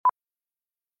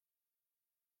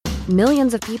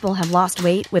Millions of people have lost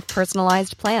weight with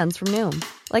personalized plans from Noom.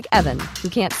 Like Evan, who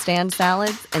can't stand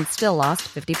salads and still lost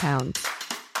 50 pounds.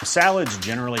 Salads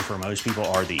generally for most people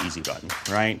are the easy button,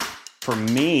 right? For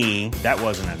me, that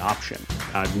wasn't an option.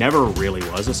 I never really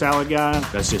was a salad guy.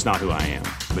 That's just not who I am.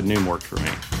 But Noom worked for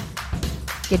me.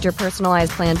 Get your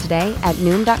personalized plan today at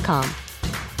Noom.com.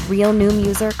 Real Noom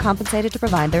user compensated to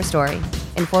provide their story.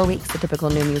 In 4 weeks, the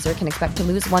typical Noom user can expect to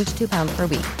lose 1 to 2 pounds per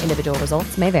week. Individual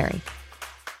results may vary.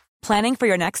 Planning for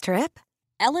your next trip?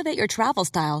 Elevate your travel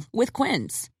style with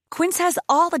Quince. Quince has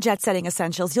all the jet-setting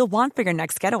essentials you'll want for your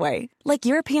next getaway, like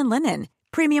European linen,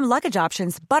 premium luggage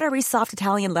options, buttery soft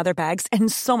Italian leather bags,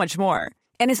 and so much more.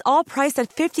 And is all priced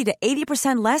at 50 to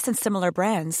 80% less than similar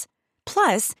brands.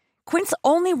 Plus, Quince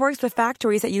only works with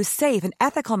factories that use safe and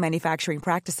ethical manufacturing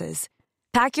practices.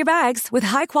 Pack your bags with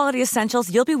high-quality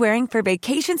essentials you'll be wearing for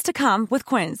vacations to come with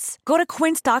Quince. Go to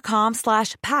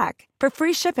quince.com/pack for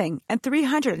free shipping and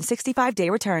 365-day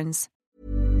returns.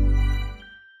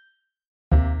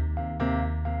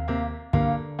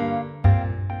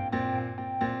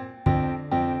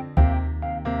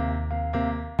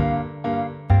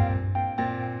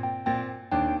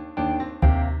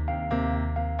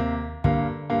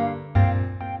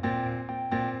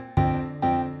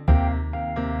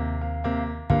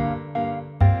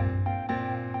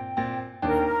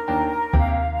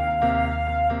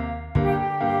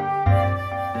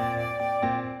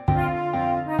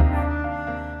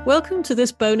 Welcome to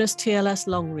this bonus TLS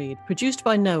long read, produced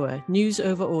by Noah, News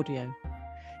Over Audio.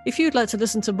 If you'd like to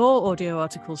listen to more audio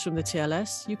articles from the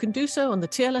TLS, you can do so on the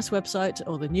TLS website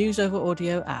or the News Over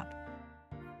Audio app.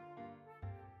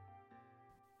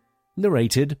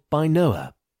 Narrated by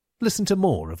Noah. Listen to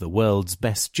more of the world's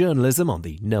best journalism on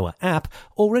the Noah app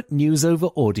or at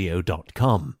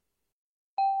newsoveraudio.com.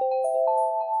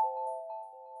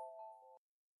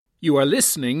 You are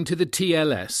listening to the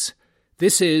TLS.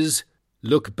 This is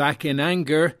Look Back in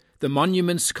Anger, The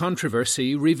Monuments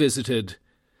Controversy Revisited,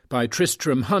 by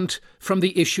Tristram Hunt from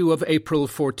the issue of April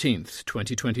 14th,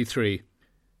 2023.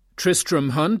 Tristram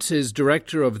Hunt is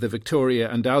director of the Victoria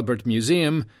and Albert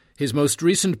Museum. His most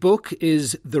recent book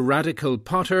is The Radical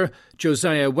Potter,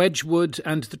 Josiah Wedgwood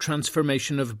and the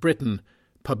Transformation of Britain,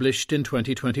 published in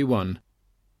 2021.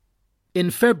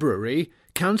 In February,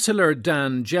 Councillor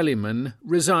Dan Jellyman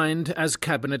resigned as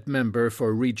Cabinet Member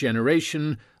for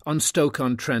Regeneration on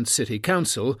Stoke-on-Trent City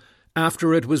Council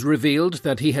after it was revealed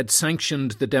that he had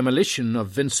sanctioned the demolition of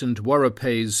Vincent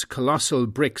Warrapay's colossal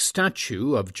brick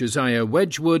statue of Josiah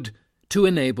Wedgwood to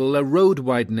enable a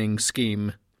road-widening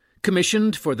scheme.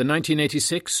 Commissioned for the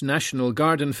 1986 National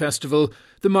Garden Festival,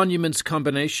 the monument's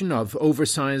combination of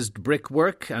oversized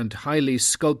brickwork and highly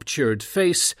sculptured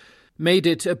face made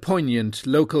it a poignant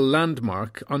local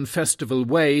landmark on Festival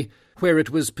Way, where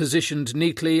it was positioned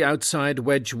neatly outside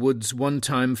Wedgwood's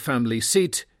one-time family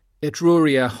seat,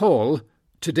 Etruria Hall,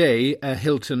 today a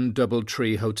Hilton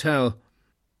Doubletree Hotel.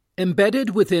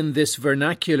 Embedded within this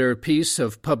vernacular piece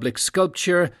of public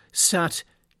sculpture sat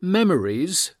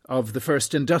memories of the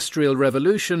First Industrial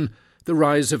Revolution, the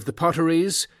rise of the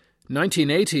potteries,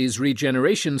 1980s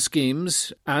regeneration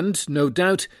schemes, and, no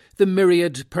doubt, the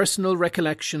myriad personal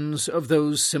recollections of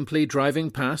those simply driving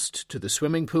past to the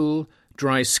swimming pool,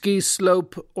 dry ski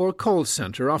slope, or call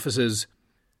centre offices.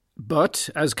 But,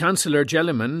 as Councillor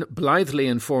Jellyman blithely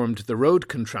informed the road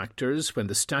contractors when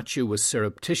the statue was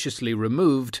surreptitiously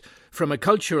removed from a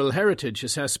cultural heritage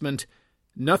assessment,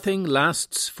 nothing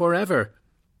lasts forever.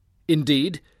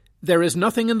 Indeed, there is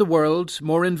nothing in the world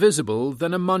more invisible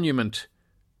than a monument.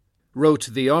 Wrote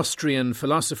the Austrian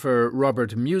philosopher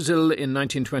Robert Musil in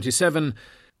 1927,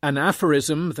 an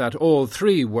aphorism that all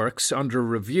three works under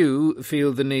review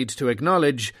feel the need to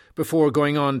acknowledge before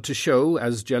going on to show,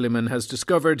 as Jellyman has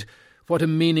discovered, what a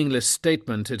meaningless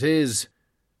statement it is.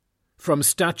 From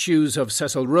statues of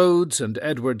Cecil Rhodes and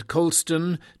Edward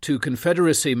Colston to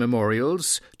Confederacy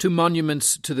memorials to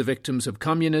monuments to the victims of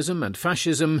communism and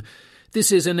fascism, this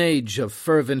is an age of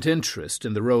fervent interest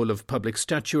in the role of public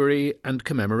statuary and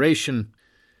commemoration.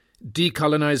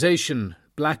 Decolonization,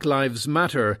 Black Lives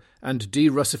Matter, and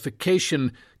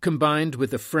de-Russification, combined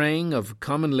with the fraying of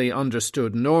commonly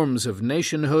understood norms of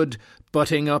nationhood,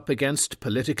 butting up against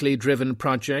politically driven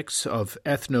projects of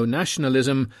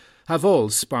ethno-nationalism, have all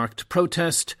sparked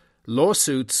protest,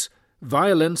 lawsuits,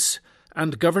 violence,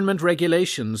 and government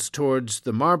regulations towards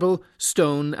the marble,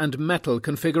 stone and metal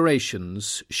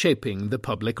configurations shaping the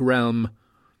public realm.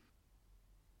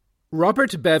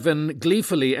 Robert Bevan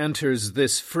gleefully enters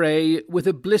this fray with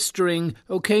a blistering,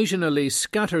 occasionally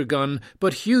scattergun,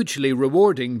 but hugely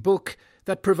rewarding book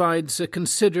that provides a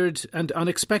considered and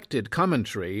unexpected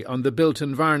commentary on the built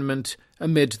environment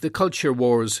amid the culture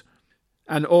wars.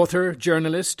 An author,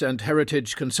 journalist and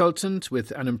heritage consultant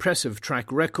with an impressive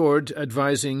track record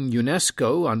advising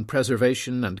UNESCO on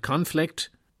preservation and conflict,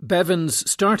 Bevan's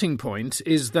starting point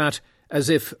is that, as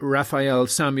if Raphael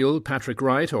Samuel, Patrick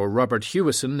Wright or Robert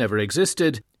Hewison never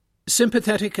existed,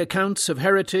 sympathetic accounts of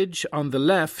heritage on the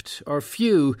left are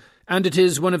few, and it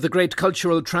is one of the great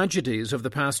cultural tragedies of the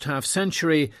past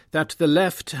half-century that the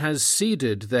left has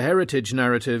ceded the heritage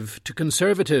narrative to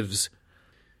conservatives.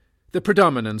 The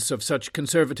predominance of such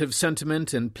conservative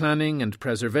sentiment in planning and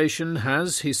preservation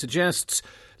has, he suggests,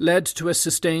 led to a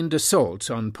sustained assault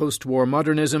on post-war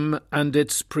modernism and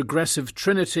its progressive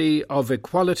trinity of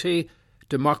equality,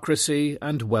 democracy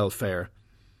and welfare.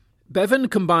 Bevan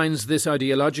combines this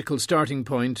ideological starting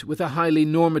point with a highly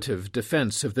normative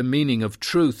defence of the meaning of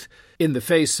truth in the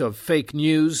face of fake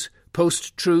news,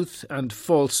 post-truth and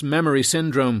false memory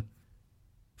syndrome.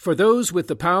 For those with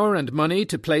the power and money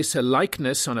to place a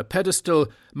likeness on a pedestal,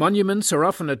 monuments are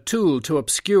often a tool to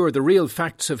obscure the real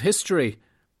facts of history.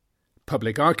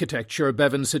 Public architecture,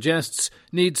 Bevan suggests,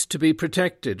 needs to be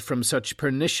protected from such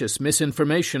pernicious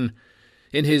misinformation.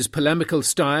 In his polemical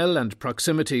style and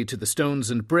proximity to the stones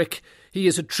and brick, he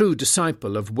is a true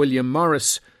disciple of William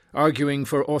Morris, arguing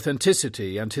for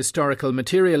authenticity and historical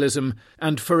materialism,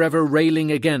 and forever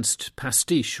railing against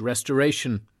pastiche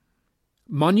restoration.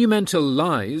 Monumental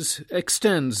Lies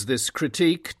extends this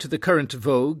critique to the current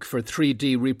vogue for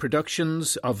 3D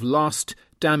reproductions of lost,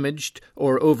 damaged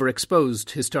or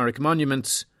overexposed historic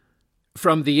monuments.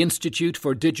 From the Institute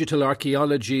for Digital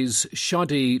Archaeology's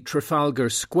shoddy Trafalgar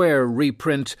Square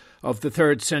reprint of the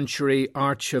 3rd century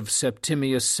Arch of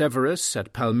Septimius Severus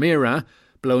at Palmyra,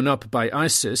 blown up by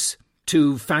ISIS,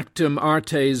 to Factum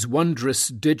Arte's wondrous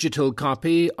digital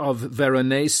copy of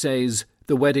Veronese's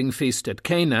The Wedding Feast at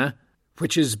Cana,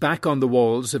 which is back on the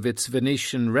walls of its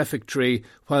Venetian refectory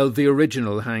while the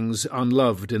original hangs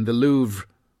unloved in the Louvre.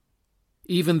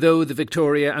 Even though the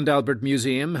Victoria and Albert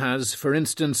Museum has, for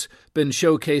instance, been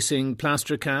showcasing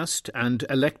plastercast and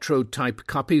electrotype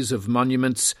copies of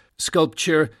monuments,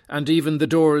 sculpture, and even the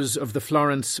doors of the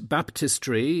Florence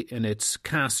Baptistery in its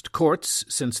cast courts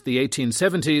since the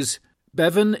 1870s,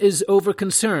 Bevan is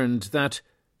over-concerned that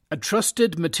a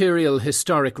trusted material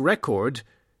historic record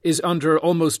is under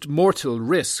almost mortal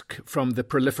risk from the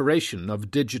proliferation of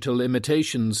digital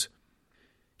imitations.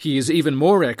 He is even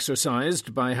more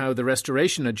exercised by how the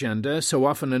restoration agenda so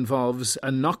often involves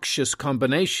a noxious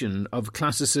combination of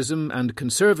classicism and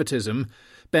conservatism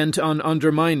bent on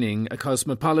undermining a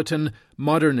cosmopolitan,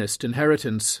 modernist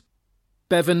inheritance.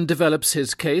 Bevan develops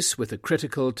his case with a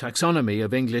critical taxonomy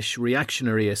of English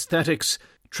reactionary aesthetics,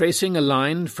 tracing a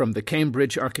line from the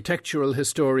Cambridge architectural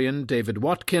historian David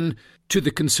Watkin to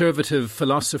the conservative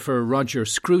philosopher Roger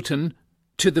Scruton,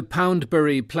 to the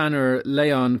Poundbury planner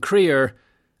Leon Creer,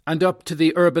 and up to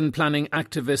the urban planning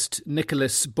activist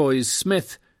Nicholas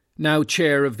Boys-Smith, now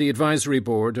chair of the advisory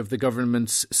board of the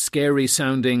government's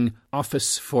scary-sounding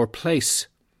Office for Place.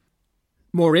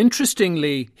 More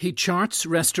interestingly, he charts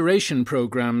restoration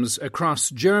programmes across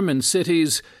German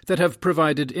cities that have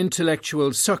provided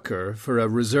intellectual succour for a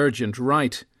resurgent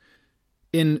right.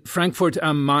 In Frankfurt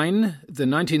am Main, the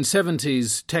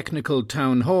 1970s technical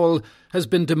town hall has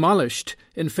been demolished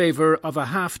in favour of a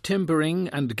half-timbering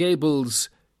and gables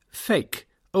fake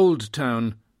Old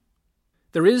Town.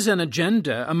 There is an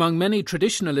agenda among many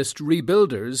traditionalist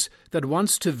rebuilders that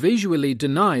wants to visually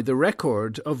deny the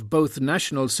record of both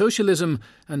National Socialism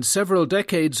and several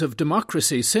decades of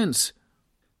democracy since.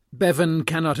 Bevan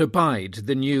cannot abide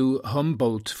the new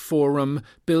Humboldt Forum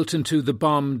built into the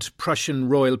bombed Prussian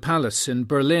Royal Palace in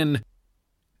Berlin.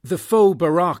 The faux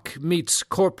Baroque meets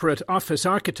corporate office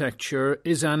architecture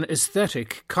is an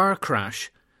aesthetic car crash.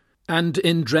 And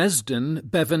in Dresden,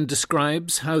 Bevan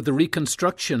describes how the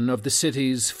reconstruction of the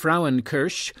city's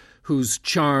Frauenkirche, whose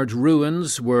charred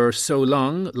ruins were so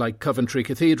long, like Coventry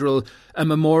Cathedral, a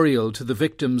memorial to the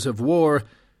victims of war,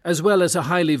 as well as a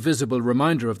highly visible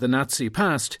reminder of the Nazi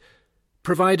past,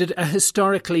 provided a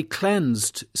historically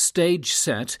cleansed stage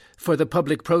set for the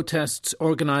public protests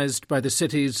organised by the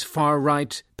city's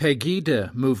far-right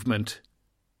Pegida movement.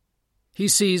 He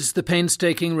sees the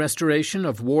painstaking restoration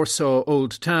of Warsaw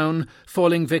Old Town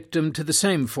falling victim to the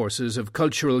same forces of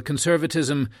cultural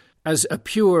conservatism as a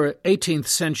pure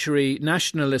 18th-century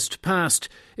nationalist past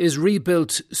is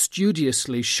rebuilt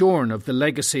studiously shorn of the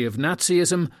legacy of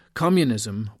Nazism,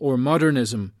 communism or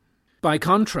modernism. By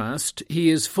contrast, he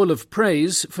is full of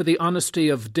praise for the honesty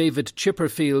of David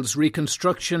Chipperfield's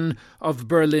reconstruction of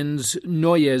Berlin's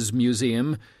Neues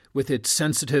Museum with its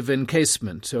sensitive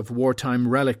encasement of wartime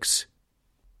relics.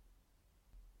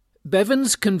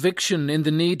 Bevan's conviction in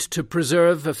the need to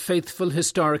preserve a faithful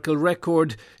historical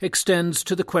record extends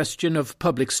to the question of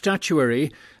public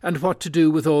statuary and what to do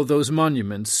with all those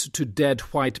monuments to dead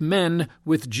white men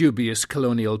with dubious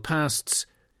colonial pasts.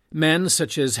 Men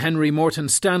such as Henry Morton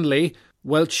Stanley,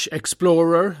 Welsh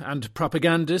explorer and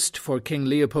propagandist for King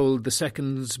Leopold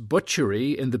II's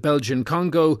butchery in the Belgian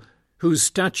Congo, whose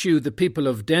statue the people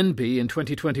of Denby in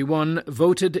 2021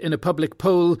 voted in a public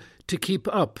poll to keep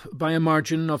up by a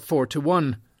margin of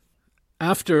 4-1.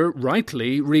 After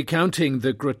rightly recounting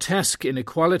the grotesque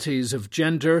inequalities of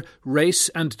gender, race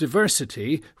and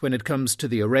diversity when it comes to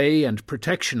the array and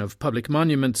protection of public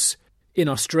monuments, in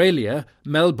Australia,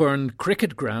 Melbourne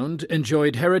Cricket Ground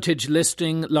enjoyed heritage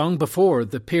listing long before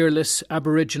the peerless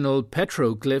Aboriginal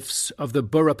petroglyphs of the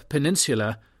Burrup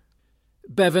Peninsula.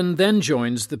 Bevan then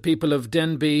joins the people of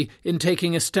Denby in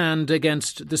taking a stand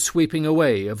against the sweeping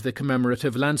away of the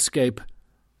commemorative landscape.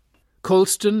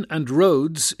 Colston and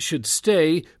Rhodes should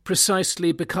stay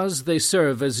precisely because they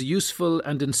serve as useful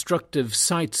and instructive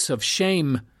sites of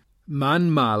shame,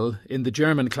 Mahnmal in the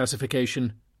German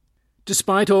classification.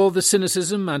 Despite all the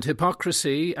cynicism and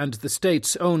hypocrisy and the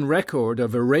state's own record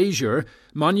of erasure,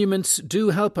 monuments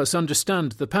do help us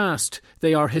understand the past.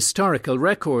 They are historical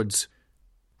records.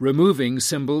 Removing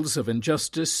symbols of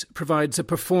injustice provides a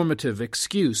performative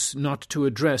excuse not to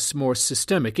address more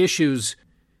systemic issues.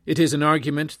 It is an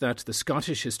argument that the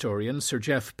Scottish historian Sir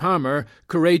Geoff Palmer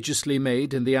courageously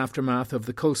made in the aftermath of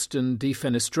the Colston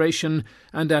defenestration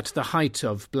and at the height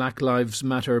of Black Lives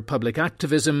Matter public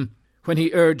activism, when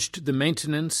he urged the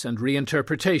maintenance and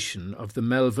reinterpretation of the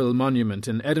Melville Monument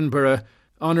in Edinburgh,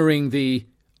 honouring the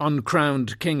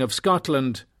uncrowned King of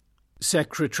Scotland,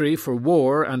 Secretary for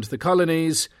War and the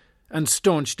Colonies, and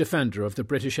staunch defender of the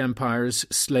British Empire's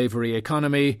slavery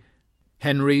economy,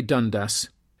 Henry Dundas.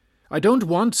 I don't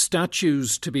want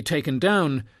statues to be taken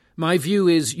down. My view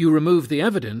is you remove the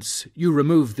evidence, you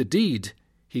remove the deed,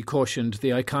 he cautioned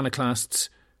the iconoclasts.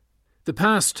 The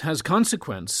past has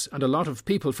consequence, and a lot of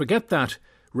people forget that.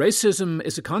 Racism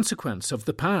is a consequence of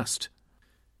the past.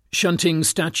 Shunting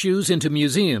statues into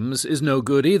museums is no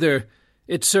good either.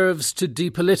 It serves to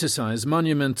depoliticize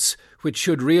monuments, which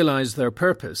should realize their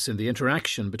purpose in the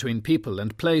interaction between people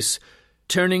and place,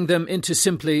 turning them into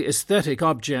simply aesthetic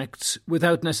objects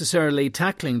without necessarily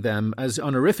tackling them as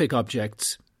honorific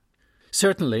objects.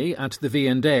 Certainly, at the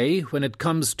V&A, when it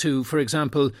comes to, for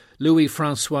example,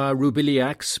 Louis-François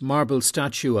Roubiliac's marble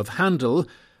statue of Handel,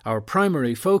 our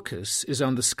primary focus is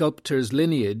on the sculptor's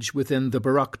lineage within the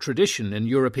Baroque tradition in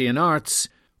European arts,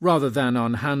 rather than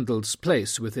on Handel's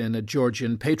place within a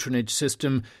Georgian patronage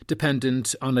system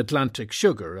dependent on Atlantic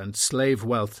sugar and slave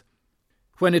wealth.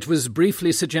 When it was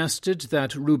briefly suggested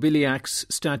that Roubiliac's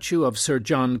statue of Sir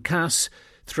John Cass,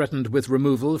 threatened with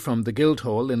removal from the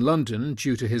Guildhall in London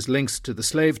due to his links to the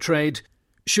slave trade,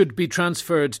 should be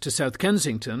transferred to South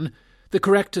Kensington, the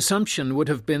correct assumption would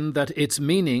have been that its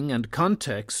meaning and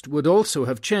context would also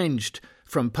have changed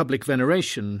from public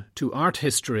veneration to art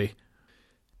history.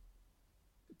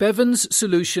 Bevan's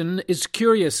solution is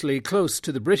curiously close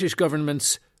to the British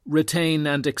government's retain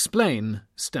and explain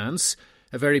stance,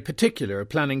 a very particular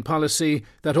planning policy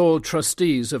that all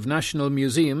trustees of national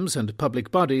museums and public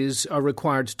bodies are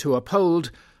required to uphold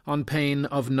on pain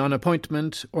of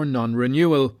non-appointment or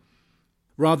non-renewal.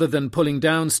 Rather than pulling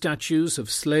down statues of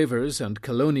slavers and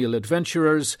colonial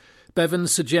adventurers, Bevan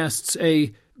suggests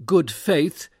a good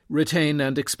faith, retain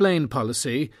and explain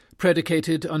policy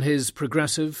predicated on his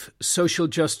progressive, social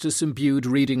justice-imbued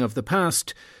reading of the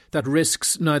past that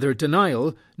risks neither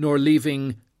denial nor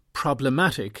leaving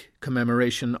problematic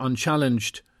commemoration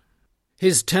unchallenged.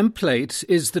 His template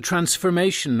is the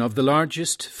transformation of the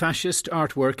largest fascist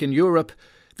artwork in Europe,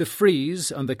 the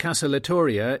frieze on the Casa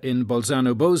Littoria in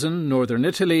Bolzano Bozen, northern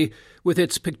Italy, with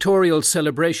its pictorial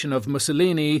celebration of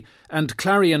Mussolini and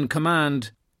clarion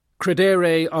command,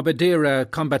 Credere obbedire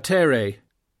combattere.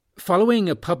 Following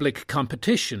a public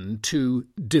competition to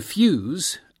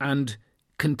diffuse and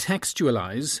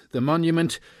contextualize the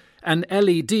monument, an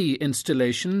LED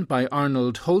installation by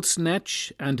Arnold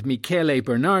Holzknecht and Michele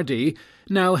Bernardi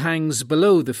now hangs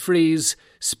below the frieze,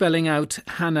 spelling out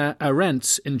Hannah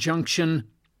Arendt's injunction,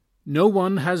 "No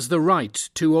one has the right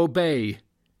to obey."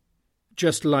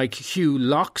 Just like Hugh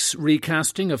Locke's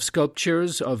recasting of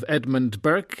sculptures of Edmund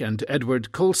Burke and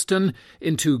Edward Colston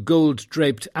into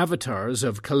gold-draped avatars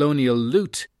of colonial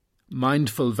loot,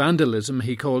 mindful vandalism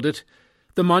he called it,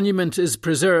 the monument is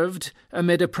preserved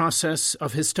amid a process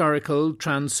of historical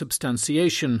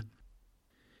transubstantiation.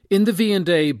 In the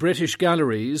V&A British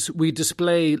galleries, we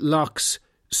display Locke's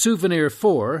Souvenir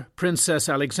for Princess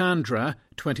Alexandra,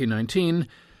 2019,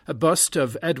 a bust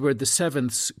of Edward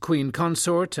VII's Queen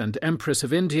Consort and Empress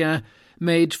of India,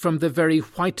 made from the very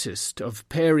whitest of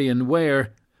Parian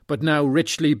ware, but now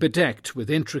richly bedecked with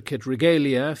intricate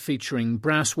regalia featuring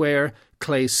brassware,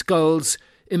 clay skulls,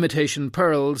 imitation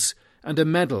pearls, and a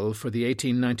medal for the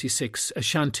 1896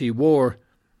 Ashanti War.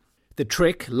 The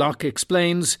trick, Locke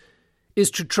explains,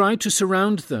 is to try to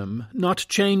surround them, not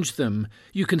change them.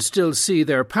 You can still see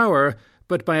their power,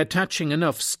 but by attaching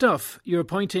enough stuff, you're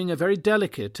pointing a very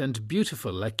delicate and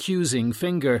beautiful accusing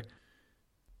finger.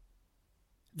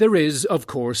 There is, of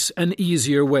course, an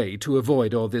easier way to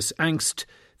avoid all this angst,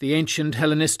 the ancient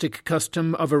Hellenistic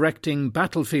custom of erecting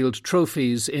battlefield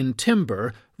trophies in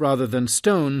timber rather than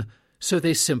stone, so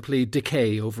they simply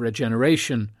decay over a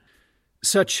generation.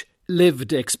 Such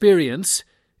lived experience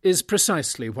is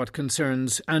precisely what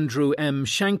concerns Andrew M.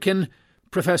 Shanken,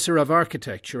 Professor of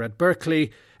Architecture at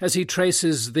Berkeley, as he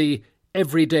traces the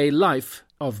everyday life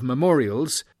of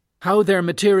memorials, how their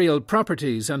material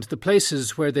properties and the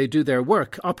places where they do their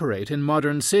work operate in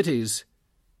modern cities.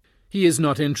 He is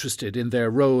not interested in their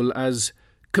role as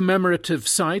commemorative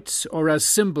sites or as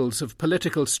symbols of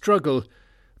political struggle,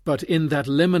 but in that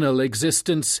liminal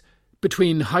existence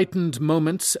between heightened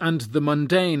moments and the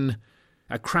mundane,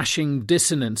 a crashing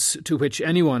dissonance to which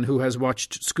anyone who has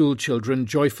watched schoolchildren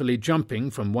joyfully jumping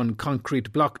from one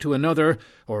concrete block to another,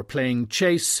 or playing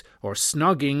chase or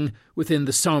snogging within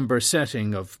the sombre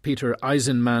setting of Peter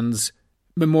Eisenman's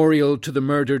Memorial to the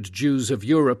Murdered Jews of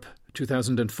Europe,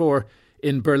 2004,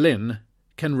 in Berlin,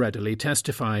 can readily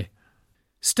testify.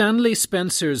 Stanley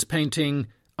Spencer's painting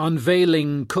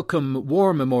Unveiling Cookham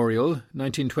War Memorial,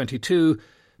 1922,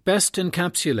 best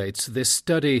encapsulates this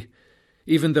study.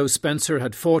 Even though Spencer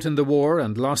had fought in the war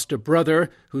and lost a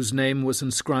brother whose name was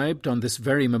inscribed on this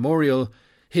very memorial,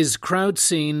 his crowd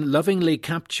scene lovingly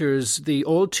captures the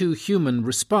all-too-human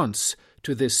response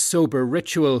to this sober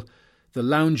ritual, the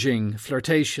lounging,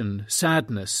 flirtation,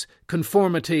 sadness,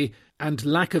 conformity, and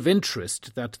lack of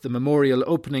interest that the memorial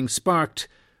opening sparked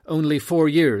only 4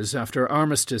 years after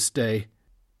Armistice Day.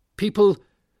 People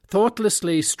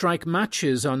thoughtlessly strike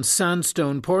matches on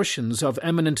sandstone portions of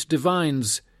eminent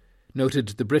divines, noted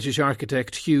the British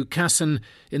architect Hugh Casson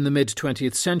in the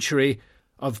mid-20th century,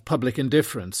 of public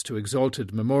indifference to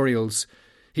exalted memorials.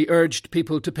 He urged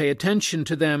people to pay attention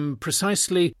to them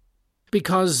precisely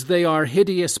because they are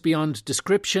hideous beyond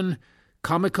description,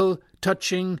 comical,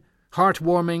 touching,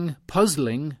 heartwarming,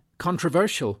 puzzling,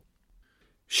 controversial.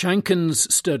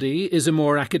 Shanken's study is a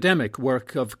more academic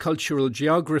work of cultural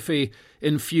geography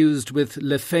infused with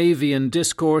Lefebvrean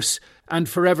discourse and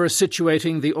forever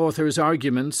situating the author's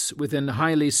arguments within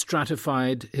highly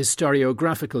stratified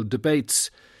historiographical debates.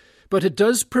 But it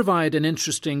does provide an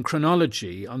interesting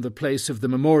chronology on the place of the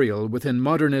memorial within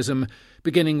modernism,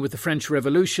 beginning with the French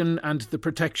Revolution and the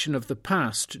protection of the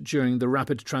past during the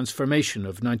rapid transformation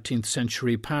of 19th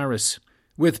century Paris.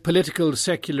 With political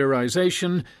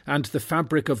secularization and the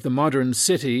fabric of the modern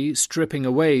city stripping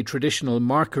away traditional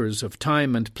markers of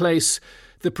time and place,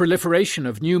 the proliferation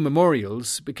of new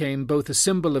memorials became both a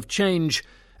symbol of change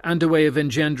and a way of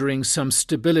engendering some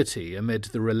stability amid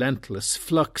the relentless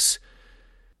flux.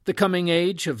 The coming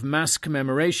age of mass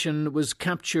commemoration was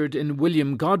captured in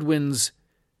William Godwin's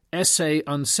Essay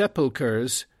on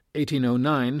Sepulchres,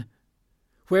 1809.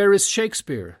 "Where is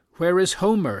Shakespeare? Where is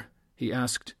Homer?" he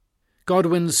asked.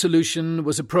 Godwin's solution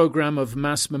was a program of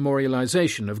mass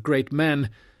memorialization of great men.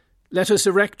 Let us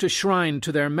erect a shrine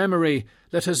to their memory.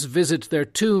 Let us visit their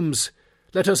tombs.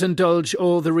 Let us indulge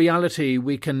all the reality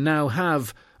we can now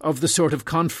have of the sort of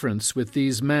conference with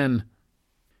these men.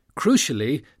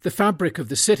 Crucially, the fabric of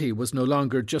the city was no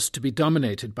longer just to be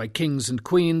dominated by kings and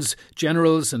queens,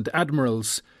 generals and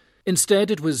admirals.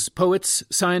 Instead, it was poets,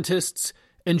 scientists,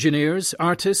 engineers,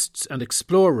 artists and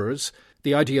explorers,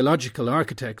 the ideological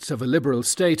architects of a liberal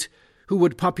state, who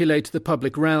would populate the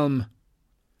public realm.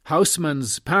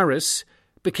 Haussmann's Paris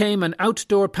became an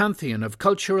outdoor pantheon of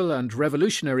cultural and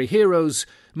revolutionary heroes,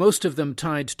 most of them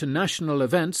tied to national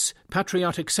events,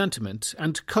 patriotic sentiment,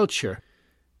 and culture.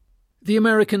 The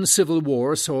American Civil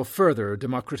War saw further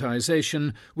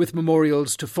democratization, with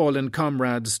memorials to fallen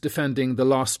comrades defending the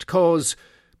lost cause,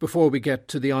 before we get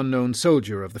to the unknown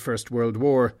soldier of the First World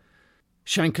War.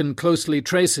 Shanken closely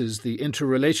traces the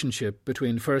interrelationship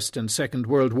between First and Second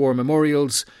World War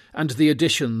memorials and the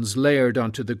additions layered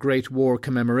onto the Great War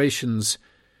commemorations.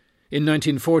 In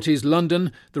 1940s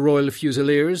London, the Royal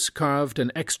Fusiliers carved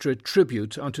an extra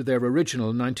tribute onto their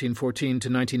original 1914 to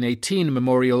 1918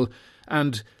 memorial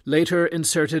and later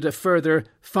inserted a further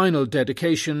final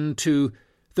dedication to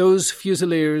those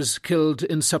Fusiliers killed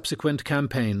in subsequent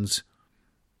campaigns.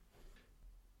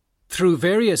 Through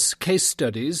various case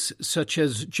studies, such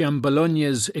as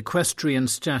Giambologna's equestrian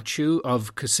statue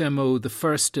of Cosimo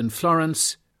I in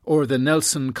Florence, or the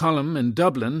Nelson Column in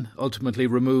Dublin, ultimately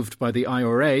removed by the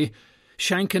IRA,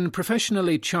 Shanken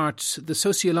professionally charts the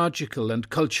sociological and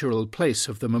cultural place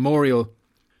of the memorial.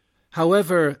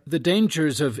 However, the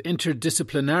dangers of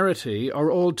interdisciplinarity are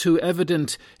all too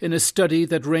evident in a study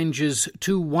that ranges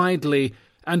too widely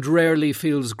and rarely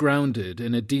feels grounded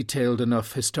in a detailed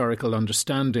enough historical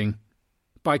understanding.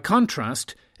 By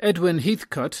contrast, Edwin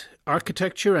Heathcote,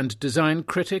 architecture and design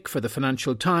critic for the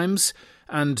Financial Times,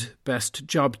 and, best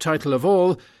job title of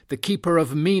all, the keeper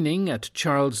of meaning at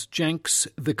Charles Jenks'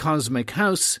 The Cosmic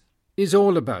House, is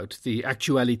all about the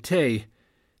actualité.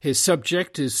 His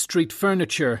subject is street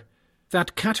furniture,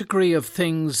 that category of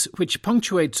things which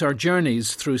punctuates our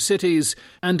journeys through cities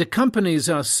and accompanies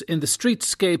us in the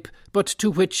streetscape, but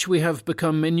to which we have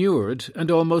become inured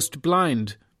and almost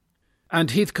blind.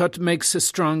 And Heathcote makes a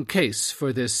strong case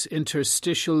for this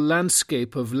interstitial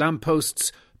landscape of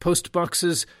lampposts,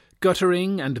 postboxes,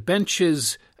 guttering and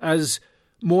benches as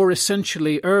more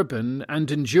essentially urban and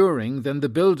enduring than the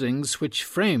buildings which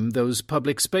frame those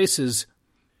public spaces.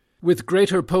 With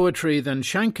greater poetry than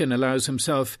Shanken allows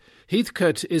himself,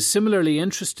 Heathcote is similarly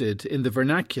interested in the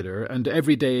vernacular and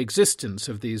everyday existence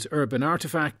of these urban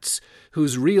artefacts,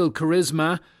 whose real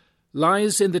charisma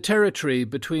lies in the territory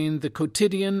between the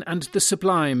quotidian and the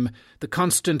sublime, the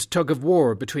constant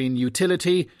tug-of-war between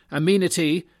utility,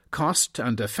 amenity, cost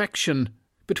and affection,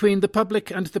 between the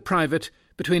public and the private,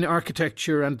 between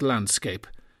architecture and landscape.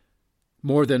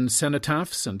 More than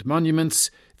cenotaphs and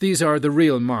monuments, these are the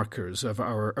real markers of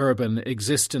our urban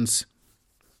existence.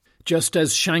 Just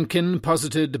as Shanken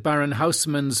posited Baron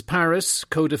Haussmann's Paris,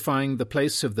 codifying the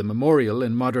place of the memorial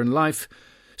in modern life,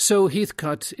 so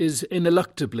Heathcote is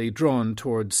ineluctably drawn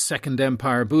towards Second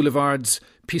Empire boulevards,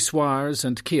 pissoirs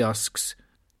and kiosks.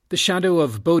 The shadow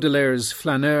of Baudelaire's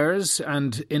Flaneurs,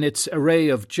 and in its array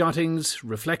of jottings,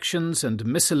 reflections and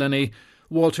miscellany,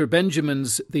 Walter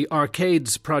Benjamin's The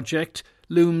Arcades Project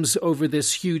looms over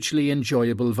this hugely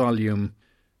enjoyable volume.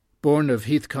 Born of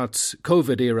Heathcote's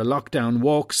COVID-era lockdown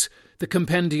walks, the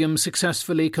compendium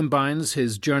successfully combines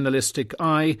his journalistic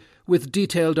eye with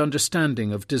detailed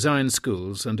understanding of design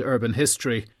schools and urban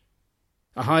history.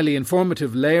 A highly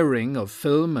informative layering of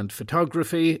film and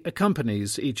photography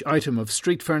accompanies each item of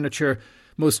street furniture,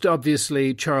 most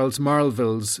obviously Charles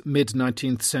Marlville's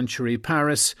mid-19th century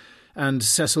Paris and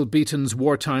Cecil Beaton's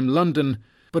wartime London,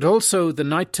 but also the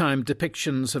nighttime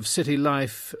depictions of city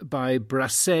life by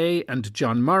Brassais and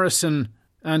John Morrison,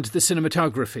 and the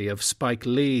cinematography of Spike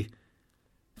Lee.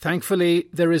 Thankfully,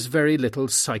 there is very little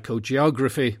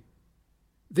psychogeography.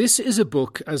 This is a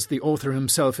book, as the author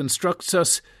himself instructs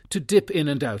us, to dip in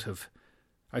and out of.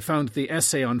 I found the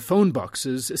essay on phone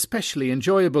boxes especially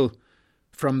enjoyable.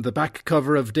 From the back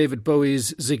cover of David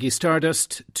Bowie's Ziggy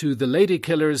Stardust to The Lady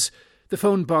Killers, the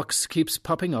phone box keeps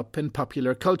popping up in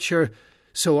popular culture,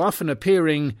 so often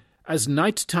appearing as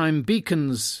nighttime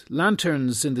beacons,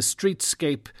 lanterns in the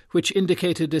streetscape which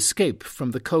indicated escape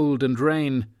from the cold and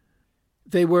rain.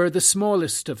 They were the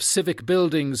smallest of civic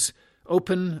buildings,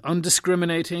 open,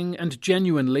 undiscriminating, and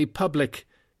genuinely public.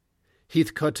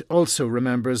 Heathcote also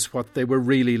remembers what they were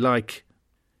really like.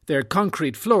 Their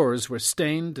concrete floors were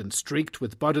stained and streaked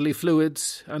with bodily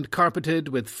fluids and carpeted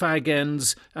with fag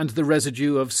ends and the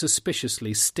residue of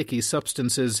suspiciously sticky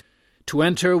substances. To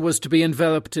enter was to be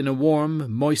enveloped in a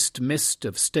warm, moist mist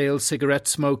of stale cigarette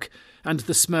smoke and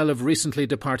the smell of recently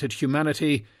departed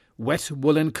humanity, wet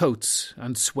woolen coats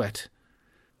and sweat.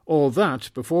 All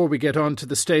that before we get on to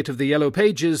the state of the Yellow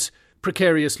Pages,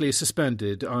 precariously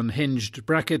suspended on hinged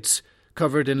brackets,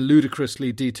 covered in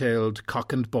ludicrously detailed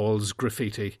cock-and-balls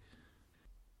graffiti.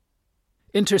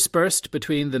 Interspersed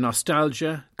between the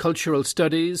nostalgia, cultural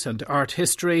studies and art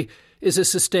history is a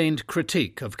sustained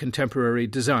critique of contemporary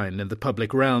design in the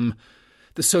public realm.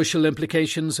 The social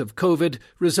implications of COVID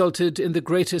resulted in the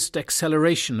greatest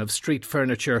acceleration of street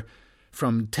furniture,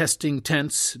 from testing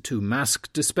tents to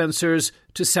mask dispensers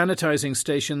to sanitizing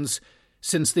stations,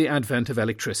 since the advent of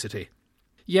electricity.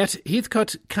 Yet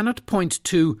Heathcote cannot point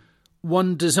to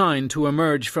one design to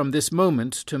emerge from this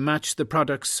moment to match the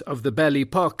products of the Belle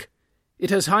Époque. It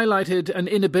has highlighted an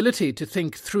inability to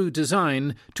think through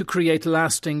design to create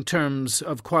lasting terms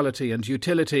of quality and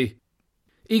utility.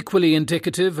 Equally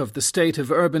indicative of the state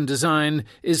of urban design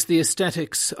is the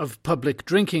aesthetics of public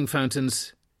drinking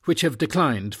fountains, which have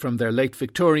declined from their late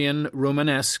Victorian,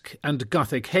 Romanesque and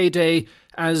Gothic heyday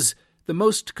as the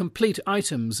most complete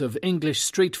items of English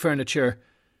street furniture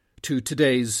to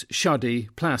today's shoddy,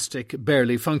 plastic,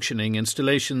 barely functioning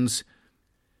installations.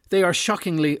 They are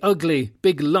shockingly ugly,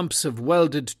 big lumps of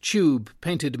welded tube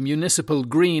painted municipal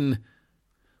green.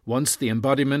 Once the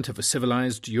embodiment of a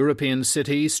civilized European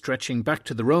city stretching back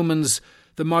to the Romans,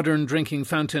 the modern drinking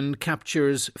fountain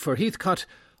captures, for Heathcote,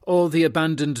 all the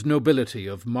abandoned nobility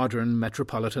of modern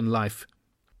metropolitan life.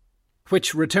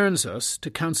 Which returns us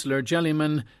to Councillor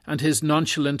Jellyman and his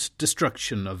nonchalant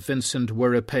destruction of Vincent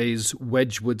Wirrapay's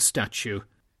Wedgwood statue.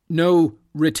 No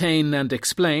retain and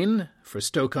explain for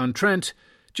Stoke-on-Trent,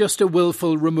 just a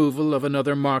willful removal of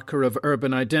another marker of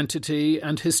urban identity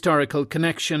and historical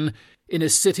connection in a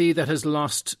city that has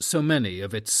lost so many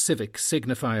of its civic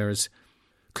signifiers.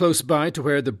 Close by to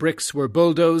where the bricks were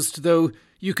bulldozed, though,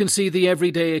 you can see the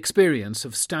everyday experience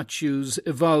of statues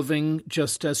evolving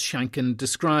just as Shanken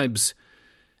describes.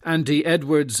 Andy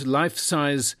Edwards'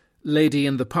 life-size Lady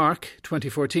in the Park,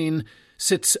 2014,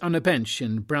 sits on a bench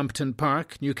in Brampton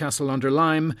Park,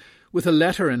 Newcastle-under-Lyme, with a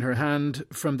letter in her hand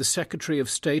from the Secretary of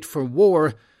State for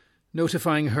War,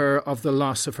 notifying her of the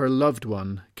loss of her loved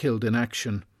one killed in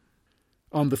action.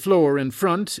 On the floor in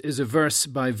front is a verse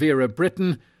by Vera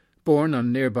Brittain, born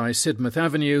on nearby Sidmouth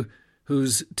Avenue,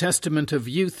 whose testament of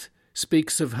youth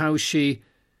speaks of how she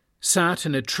sat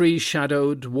in a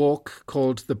tree-shadowed walk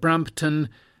called the Brampton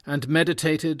and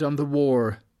meditated on the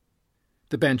war.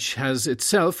 The bench has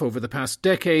itself, over the past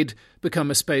decade, become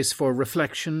a space for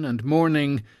reflection and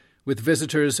mourning, with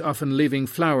visitors often leaving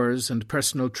flowers and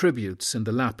personal tributes in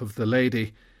the lap of the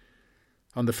lady.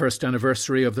 On the first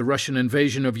anniversary of the Russian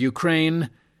invasion of Ukraine,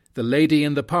 the Lady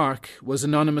in the Park was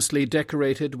anonymously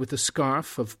decorated with a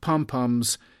scarf of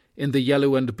pom-poms in the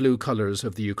yellow and blue colours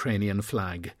of the Ukrainian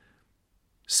flag.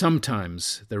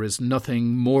 Sometimes there is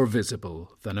nothing more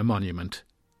visible than a monument.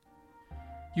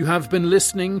 You have been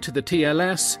listening to the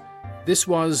TLS. This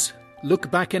was Look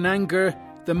Back in Anger,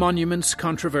 The Monuments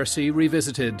Controversy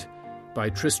Revisited, by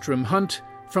Tristram Hunt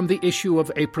from the issue of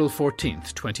April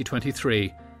 14th,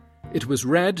 2023. It was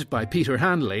read by Peter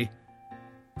Hanley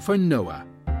for Noah.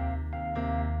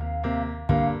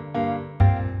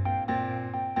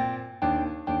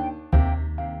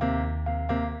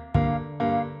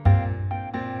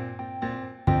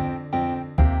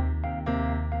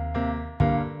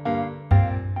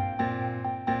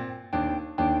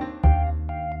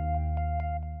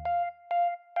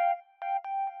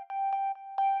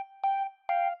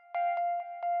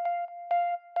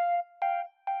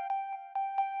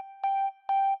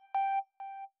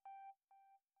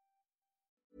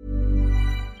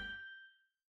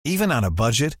 Even on a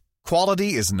budget,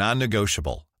 quality is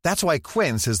non-negotiable. That's why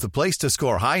Quince is the place to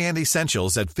score high-end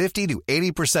essentials at 50 to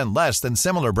 80% less than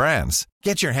similar brands.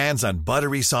 Get your hands on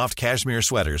buttery soft cashmere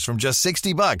sweaters from just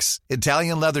 $60,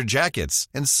 Italian leather jackets,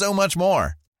 and so much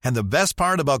more. And the best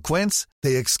part about Quince,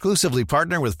 they exclusively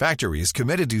partner with factories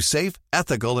committed to safe,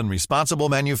 ethical, and responsible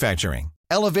manufacturing.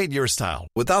 Elevate your style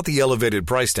without the elevated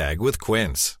price tag with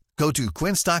Quince. Go to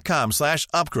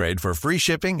quince.com/upgrade for free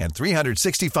shipping and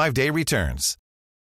 365-day returns.